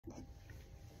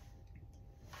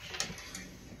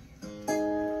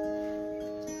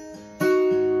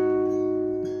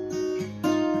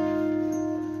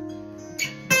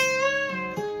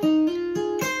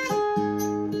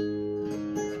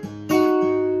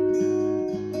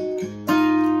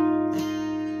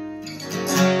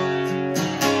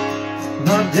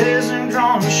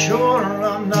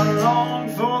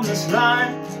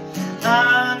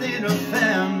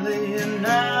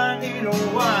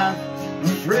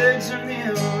leaving me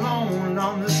alone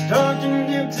on this dark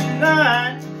and empty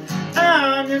night.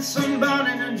 I need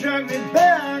somebody to drag me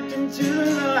back into the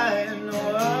light.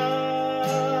 No,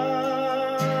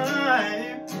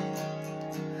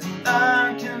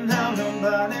 I can't have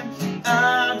nobody.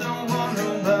 I don't want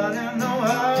nobody. No,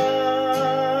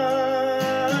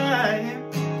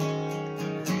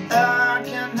 I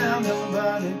can't have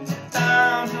nobody. I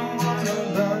don't want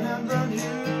nobody but you.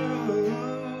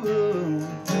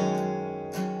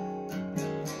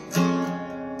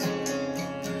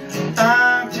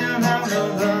 I can't have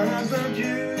nobody but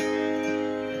you.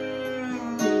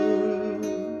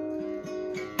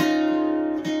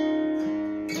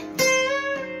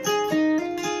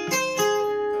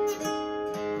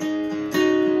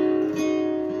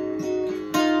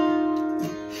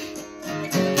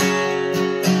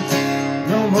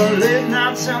 No more late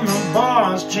nights in the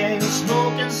bars, chain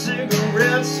smoking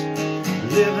cigarettes,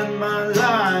 living my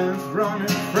life running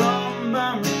from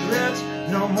my regrets.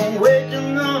 No more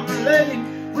waking up late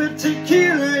with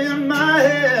tequila in my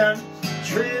head,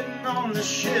 trading on the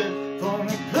shit for a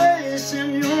place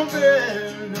in your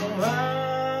bed. No,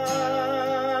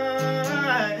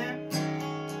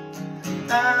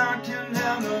 I can't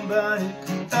have nobody.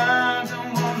 I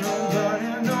don't want nobody.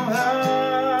 No,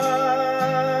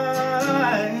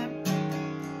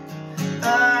 I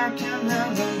can't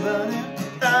have nobody.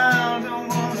 I don't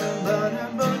want nobody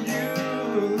but you.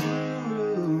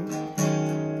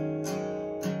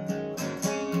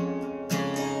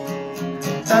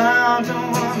 I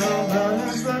don't want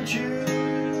nobody but you.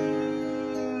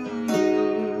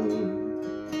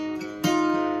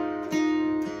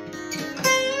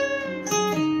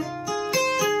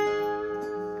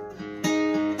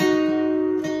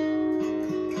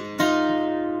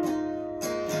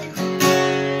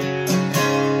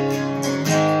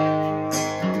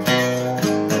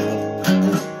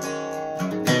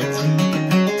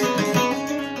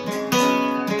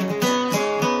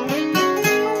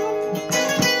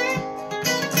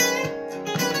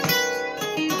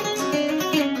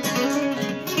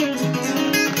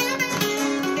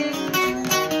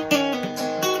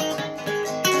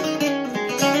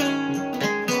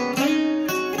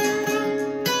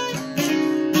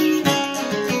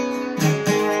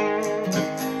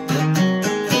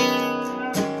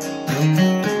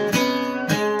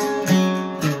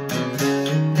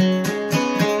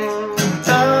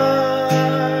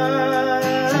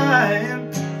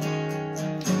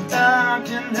 I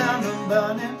can't have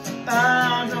nobody.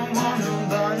 I don't want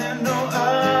nobody. No,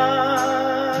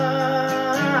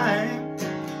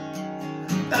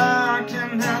 I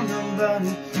can't have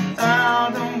nobody. I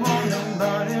don't want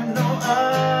nobody. No,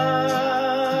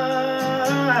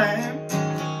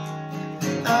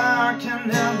 I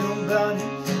can't have